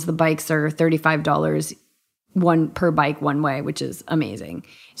Airlines, the bikes are $35 one per bike one way, which is amazing.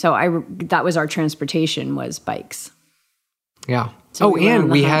 So that was our transportation, was bikes. Yeah. So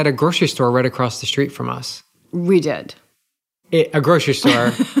we had a grocery store right across the street from us. We did. A grocery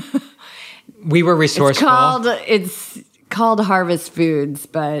store. We were resourceful. It's called Harvest Foods,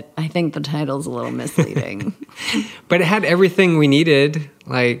 but I think the title's a little misleading. But it had everything we needed,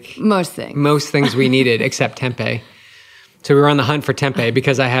 like most things. Most things we needed except tempeh. So we were on the hunt for tempeh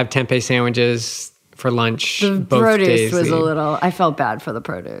because I have tempeh sandwiches for lunch. The both produce days was a little. I felt bad for the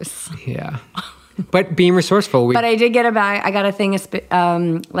produce. Yeah. But being resourceful. But I did get a bag. I got a thing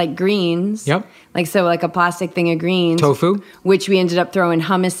of like greens. Yep. Like a plastic thing of greens. Tofu. Which we ended up throwing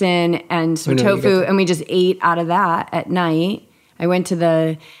hummus in and some tofu. And we just ate out of that at night. I went to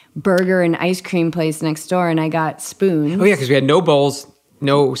the burger and ice cream place next door and I got spoons. Oh, yeah, because we had no bowls,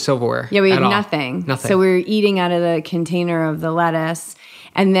 no silverware. Yeah, we had nothing. So we were eating out of the container of the lettuce.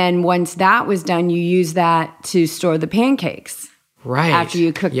 And then once that was done, you use that to store the pancakes. Right. After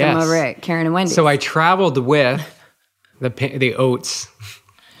you cook them over at Karen and Wendy's. So I traveled with the oats,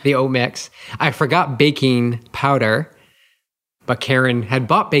 the oat mix. I forgot baking powder, but Karen had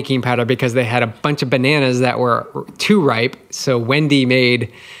bought baking powder because they had a bunch of bananas that were too ripe. So Wendy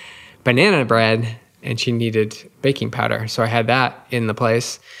made banana bread and she needed baking powder. So I had that in the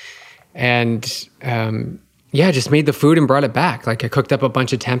place. And just made the food and brought it back. Like I cooked up a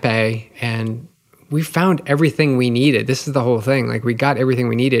bunch of tempeh and we found everything we needed. This is the whole thing. Like we got everything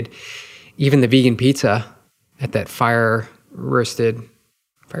we needed. Even the vegan pizza at that fire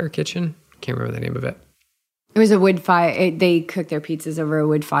kitchen. Can't remember the name of it. It was a wood fire. They cook their pizzas over a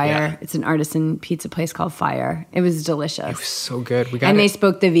wood fire. Yeah. It's an artisan pizza place called Fire. It was delicious. It was so good. They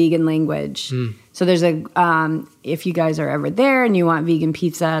spoke the vegan language. So there's if you guys are ever there and you want vegan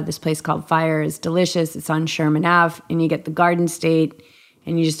pizza, this place called Fire is delicious. It's on Sherman Ave and you get the Garden State.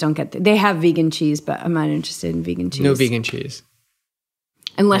 And you just don't get they have vegan cheese, but I'm not interested in vegan cheese. No vegan cheese.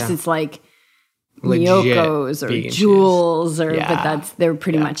 Unless it's like legit Miyoko's or Jules but they're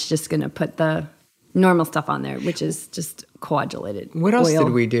pretty much just going to put the normal stuff on there, which is just coagulated What else oil.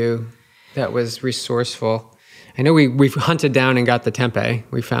 did we do that was resourceful? I know we've hunted down and got the tempeh.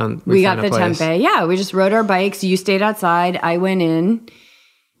 We got the tempeh. Yeah, we just rode our bikes. You stayed outside. I went in.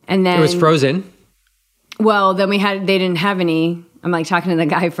 And then it was frozen. Well, then they didn't have any. I'm like talking to the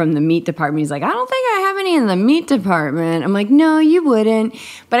guy from the meat department. He's like, I don't think I have any in the meat department. I'm like, no, you wouldn't.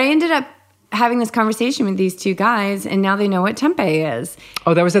 But I ended up having this conversation with these two guys, and now they know what tempeh is.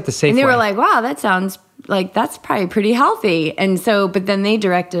 Oh, that was at the Safeway. And they were like, wow, that sounds like that's probably pretty healthy. And so, but then they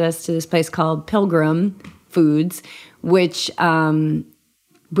directed us to this place called Pilgrim Foods, which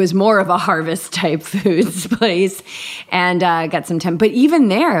was more of a harvest type foods place, and got some tempeh. But even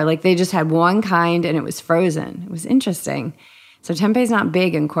there, like they just had one kind, and it was frozen. It was interesting. So tempeh is not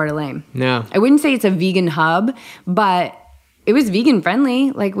big in Coeur d'Alene. No. I wouldn't say it's a vegan hub, but it was vegan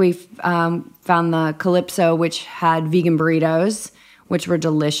friendly. Like we found the Calypso, which had vegan burritos, which were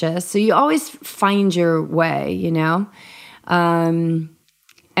delicious. So you always find your way, And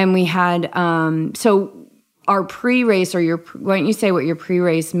we had, so our pre-race why don't you say what your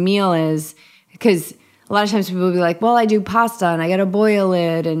pre-race meal is? Because a lot of times people will be like, well, I do pasta and I got to boil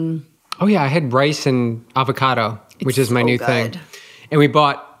it. And oh yeah, I had rice and avocado, which is my new thing. And we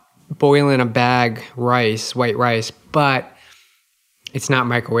bought boil in a bag rice, white rice, but it's not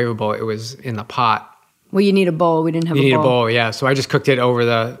microwavable. It was in the pot. Well, you need a bowl. We didn't have a bowl. You need a bowl, yeah. So I just cooked it over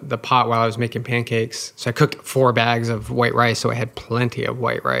the pot while I was making pancakes. So I cooked 4 bags of white rice, so I had plenty of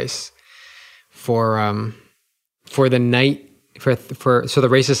white rice for the night so the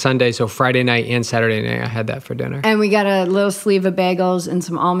race is Sunday, so Friday night and Saturday night I had that for dinner. And we got a little sleeve of bagels and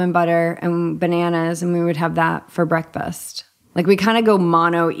some almond butter and bananas, and we would have that for breakfast. Like we kind of go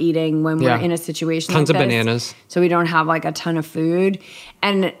mono eating when we're in a situation Tons like of this, bananas. so we don't have like a ton of food.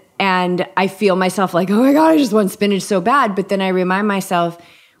 And I feel myself like, oh my God, I just want spinach so bad. But then I remind myself,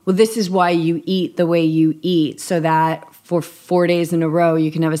 well, this is why you eat the way you eat, so that for 4 days in a row,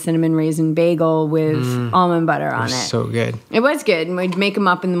 you can have a cinnamon raisin bagel with almond butter on it. So good. It was good. And we'd make them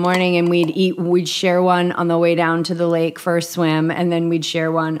up in the morning and we'd share one on the way down to the lake for a swim. And then we'd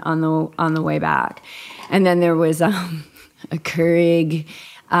share one on the way back. And then there was a Keurig,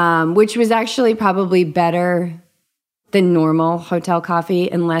 which was actually probably better than normal hotel coffee,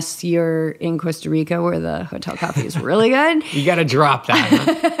 unless you're in Costa Rica where the hotel coffee is really good. You got to drop that.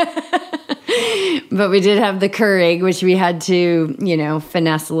 Huh? But we did have the Keurig, which we had to,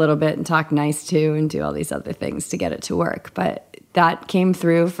 finesse a little bit and talk nice to and do all these other things to get it to work. But that came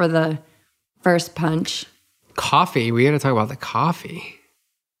through for the first punch. Coffee. We got to talk about the coffee.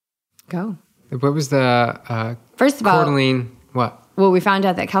 Go. What was the first of all, Coeur d'Alene? What? Well, we found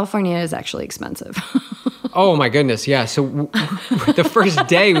out that California is actually expensive. Oh my goodness, yeah. So the first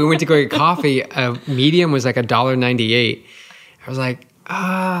day we went to go get coffee, a medium was like $1.98. I was like,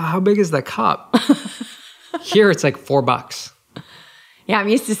 how big is the cup? Here it's like $4. Yeah, I'm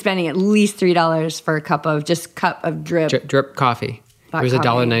used to spending at least $3 for a cup of drip coffee. It was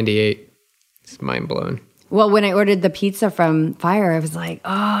 $1.98. It's mind blowing. Well, when I ordered the pizza from Fire, I was like,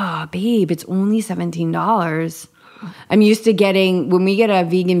 oh, babe, it's only $17. I'm used to getting, when we get a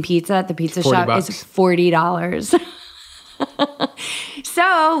vegan pizza at the pizza shop, it's $40.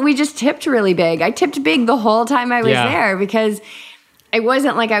 So we just tipped really big. I tipped big the whole time I was there because it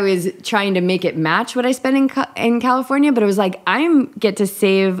wasn't like I was trying to make it match what I spent in California, but it was like, I get to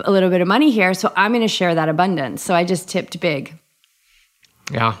save a little bit of money here, so I'm going to share that abundance. So I just tipped big.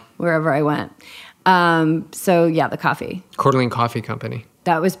 Yeah. Wherever I went. The coffee. Coeur d'Alene Coffee Company.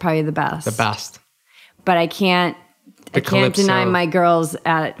 That was probably the best. The best. But I can't deny my girls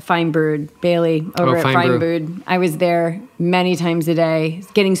at Fine Brewed, Bailey, over at Fine Brewed. I was there many times a day.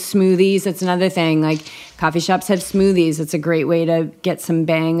 Getting smoothies, that's another thing. Like coffee shops have smoothies. It's a great way to get some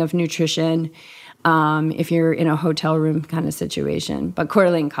bang of nutrition if you're in a hotel room kind of situation. But Coeur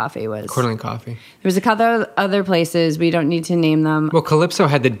d'Alene Coffee was. Coeur d'Alene Coffee. There was a couple other places. We don't need to name them. Well, Calypso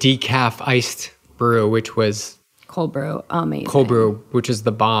had the decaf iced brew, which was... Cold brew, amazing. Cold brew, which is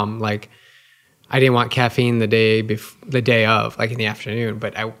the bomb. Like, I didn't want caffeine the day of, like in the afternoon,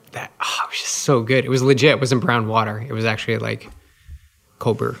 but it was just so good. It was legit. It wasn't brown water. It was actually like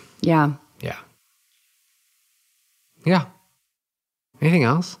cold brew. Yeah. Yeah. Yeah. Anything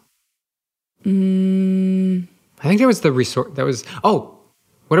else? I think that was the resort.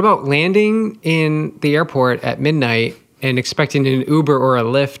 What about landing in the airport at midnight and expecting an Uber or a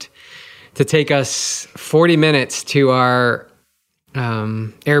Lyft to take us 40 minutes to our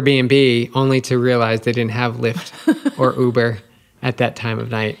Airbnb, only to realize they didn't have Lyft or Uber at that time of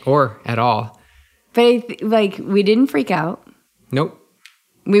night or at all. But we didn't freak out. Nope.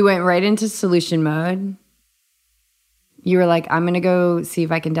 We went right into solution mode. You were like, I'm going to go see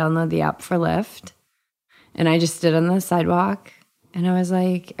if I can download the app for Lyft. And I just stood on the sidewalk and I was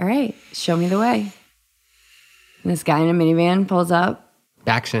like, all right, show me the way. And this guy in a minivan pulls up.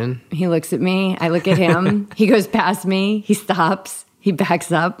 Backs in. He looks at me. I look at him. He goes past me. He stops. He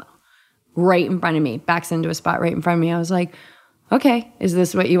backs up right in front of me. Backs into a spot right in front of me. I was like, okay, is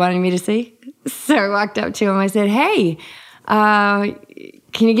this what you wanted me to see? So I walked up to him. I said, hey,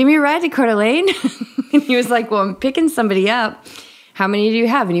 can you give me a ride to Coeur d'Alene? And he was like, well, I'm picking somebody up. How many do you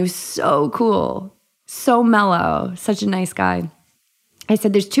have? And he was so cool, so mellow, such a nice guy. I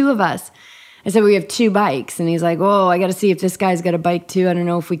said, there's two of us. I said, we have 2 bikes. And he's like, oh, I got to see if this guy's got a bike too. I don't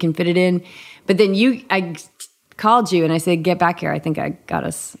know if we can fit it in. But then I called you and I said, get back here. I think I got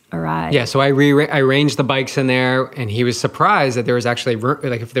us a ride. Yeah, so I arranged the bikes in there, and he was surprised that there was actually room.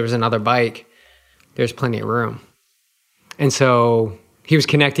 Like if there was another bike, there's plenty of room. And so he was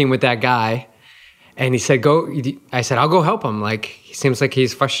connecting with that guy, and he said, go. I said, I'll go help him. Like, he seems like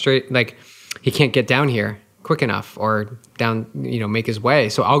he's frustrated, like he can't get down here quick enough or down, make his way.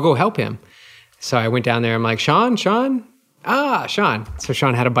 So I'll go help him. So I went down there. I'm like, Sean. Sean. So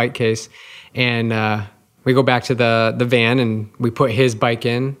Sean had a bike case, and we go back to the van, and we put his bike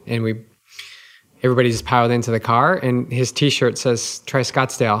in, and everybody just piled into the car, and his T-shirt says, try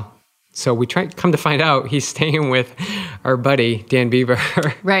Scottsdale. So we come to find out he's staying with our buddy, Dan Bieber.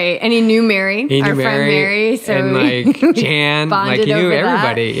 Right. And he knew Mary, friend Mary. So and like Jan, like he knew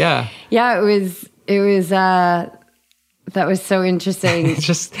everybody. That. Yeah. Yeah, it was That was so interesting. It's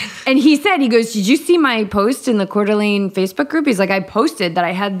just, And he goes, did you see my post in the Coeur d'Alene Facebook group? He's like, I posted that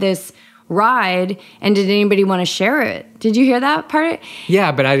I had this ride, and did anybody want to share it? Did you hear that part?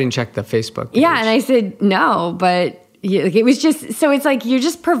 yeah, but I didn't check the Facebook page. Yeah, and I said, no, but it was just, so it's like, you're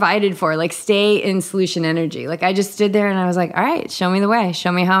just provided for, like, stay in solution energy. Like, I just stood there and I was like, all right, show me the way.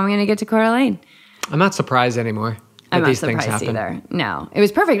 Show me how I'm going to get to Coeur d'Alene. I'm not surprised anymore that I'm not these things surprised happen. either. No, it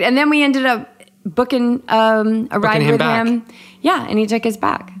was perfect. And then we ended up booking a ride him with back. him. Yeah, and he took us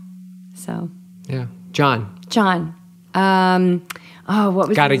back. So, Yeah. John, what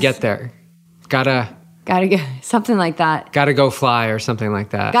was gotta his- get there. Gotta Gotta go, something like that. go fly or something like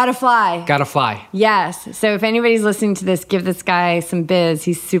that. Gotta fly. Gotta fly. Yes. So if anybody's listening to this, give this guy some biz.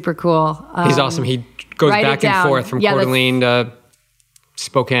 He's super cool. He's awesome. He goes write it back and down. forth from Yeah, Coeur that's- d'Alene to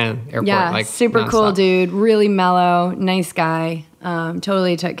Spokane Airport. Yeah, like super cool nonstop. dude. Really mellow, nice guy.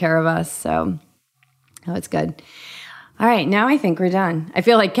 Totally took care of us. So, it's good. All right, now I think we're done. I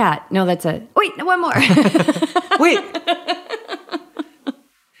feel like Kat. No, that's it. Wait, one more. Wait.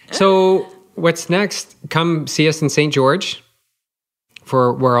 So what's next? Come see us in St. George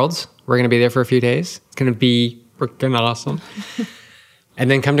for Worlds. We're going to be there for a few days. It's going to be freaking awesome.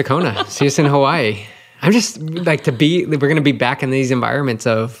 And then come to Kona. See us in Hawaii. I'm just like we're going to be back in these environments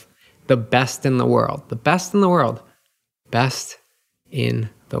of the best in the world. The best in the world. Best in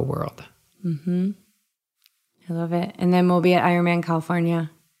the world. I love it. And then we'll be at Ironman California.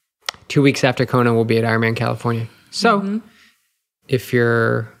 2 weeks after Kona, we'll be at Ironman California. So if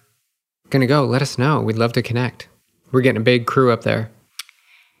you're going to go, let us know. We'd love to connect. We're getting a big crew up there.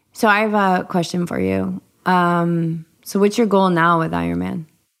 So I have a question for you. So what's your goal now with Ironman?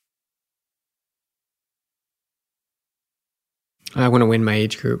 I want to win my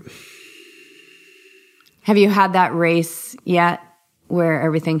age group. Have you had that race yet where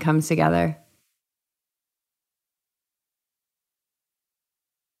everything comes together?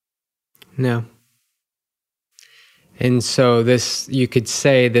 No. And so you could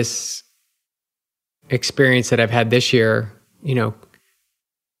say this experience that I've had this year,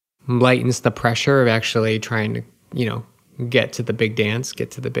 lightens the pressure of actually trying to, get to the big dance, get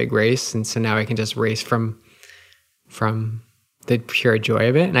to the big race. And so now I can just race from the pure joy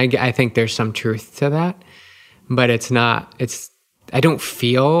of it. And I think there's some truth to that, but I don't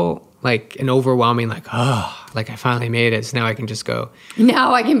feel like an overwhelming, I finally made it. So now I can just go.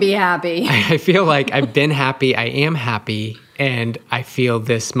 Now I can be happy. I feel like I've been happy. I am happy. And I feel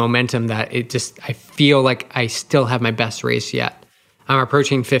this momentum that I feel like I still have my best race yet. I'm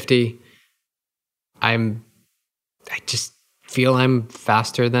approaching 50. I just feel I'm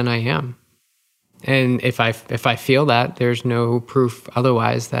faster than I am. And if I feel that, there's no proof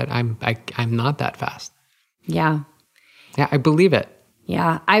otherwise that I'm not that fast. Yeah. Yeah, I believe it.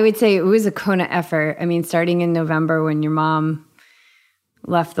 Yeah. I would say it was a Kona effort. I mean, starting in November when your mom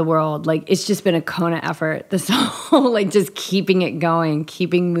left the world, it's just been a Kona effort. This whole, just keeping it going,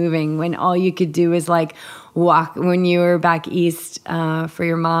 keeping moving, when all you could do is walk when you were back east for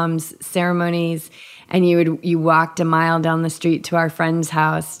your mom's ceremonies, and you walked a mile down the street to our friend's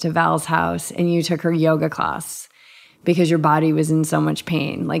house, to Val's house, and you took her yoga class because your body was in so much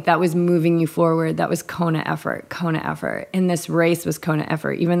pain. That was moving you forward. That was Kona effort. And this race was Kona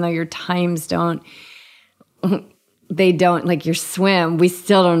effort. Even though your times don't, your swim, we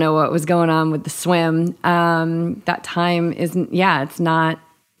still don't know what was going on with the swim. That time isn't, it's not,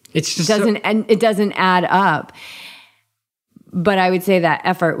 It's just it doesn't add up. But I would say that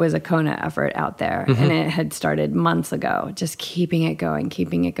effort was a Kona effort out there, and it had started months ago. Just keeping it going,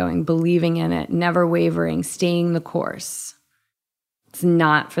 believing in it, never wavering, staying the course. It's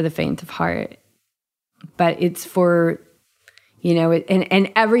not for the faint of heart, but it's for,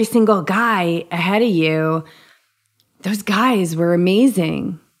 and every single guy ahead of you, those guys were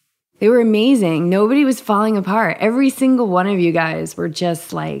amazing. They were amazing. Nobody was falling apart. Every single one of you guys were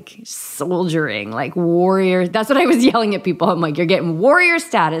just soldiering, warrior. That's what I was yelling at people. I'm like, you're getting warrior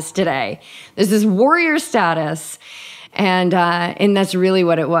status today. This is warrior status. And that's really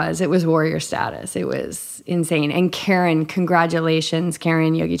what it was. It was warrior status. It was insane. And Karen, congratulations,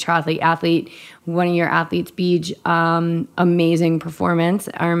 Karen, Yogi Triathlete athlete, one of your athletes, Beej, amazing performance.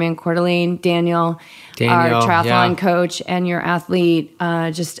 Ironman Coeur d'Alene, Daniel, our triathlon coach, and your athlete,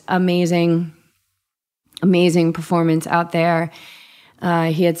 just amazing performance out there.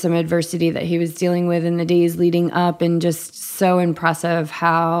 He had some adversity that he was dealing with in the days leading up, and just so impressive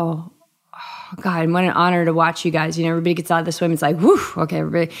how, God, what an honor to watch you guys. Everybody gets out of the swim. It's whew, okay,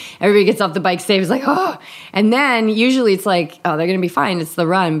 everybody gets off the bike safe. It's and then usually it's they're going to be fine. It's the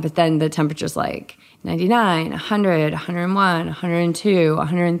run. But then the temperature's 99, 100, 101, 102,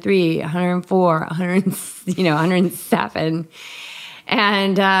 103, 104, 107.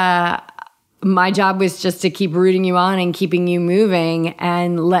 And my job was just to keep rooting you on and keeping you moving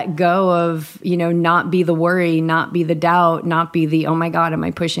and let go of, not be the worry, not be the doubt, not be the, oh my God, am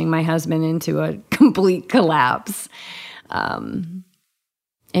I pushing my husband into a complete collapse? And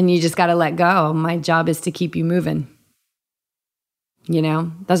you just got to let go. My job is to keep you moving.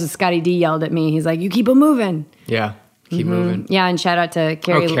 That's what Scotty D yelled at me. He's like, you keep it moving. Yeah. Keep moving. Yeah. And shout out to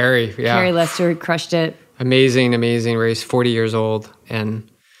Carrie. Oh, Carrie. Yeah. Carrie Lester, who crushed it. Amazing race. 40 years old.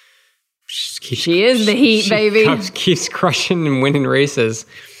 And she is the heat, baby. Keeps crushing and winning races.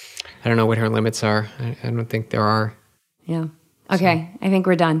 I don't know what her limits are. I don't think there are. Yeah. Okay. So, I think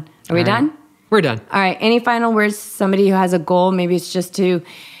we're done. Are we done? We're done. All right. Any final words? Somebody who has a goal, maybe it's just to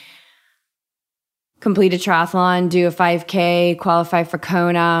complete a triathlon, do a 5K, qualify for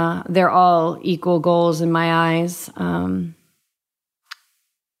Kona. They're all equal goals in my eyes.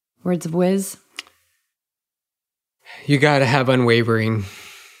 Words of whiz? You got to have unwavering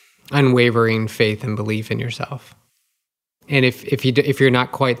faith and belief in yourself. And if you're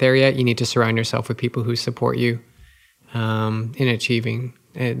not quite there yet, you need to surround yourself with people who support you in achieving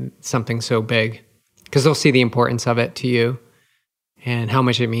something so big, because they'll see the importance of it to you and how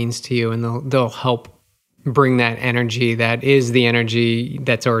much it means to you, and they'll help bring that energy that is the energy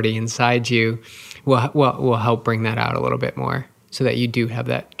that's already inside you. Will help bring that out a little bit more, so that you do have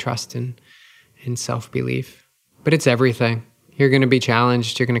that trust and self-belief. But it's everything. You're going to be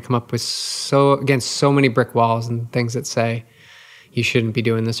challenged. You're going to come up with against so many brick walls and things that say you shouldn't be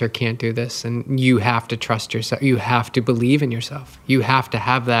doing this or can't do this. And you have to trust yourself. You have to believe in yourself. You have to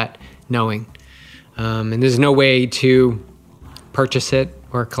have that knowing. And there's no way to purchase it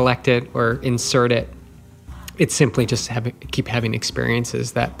or collect it or insert it. It's simply just keep having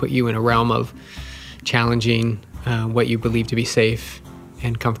experiences that put you in a realm of challenging what you believe to be safe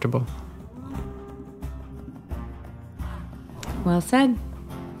and comfortable. Well said.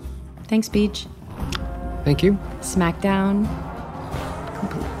 Thanks, Beach. Thank you. Smackdown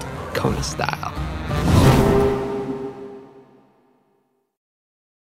complete. Kona style.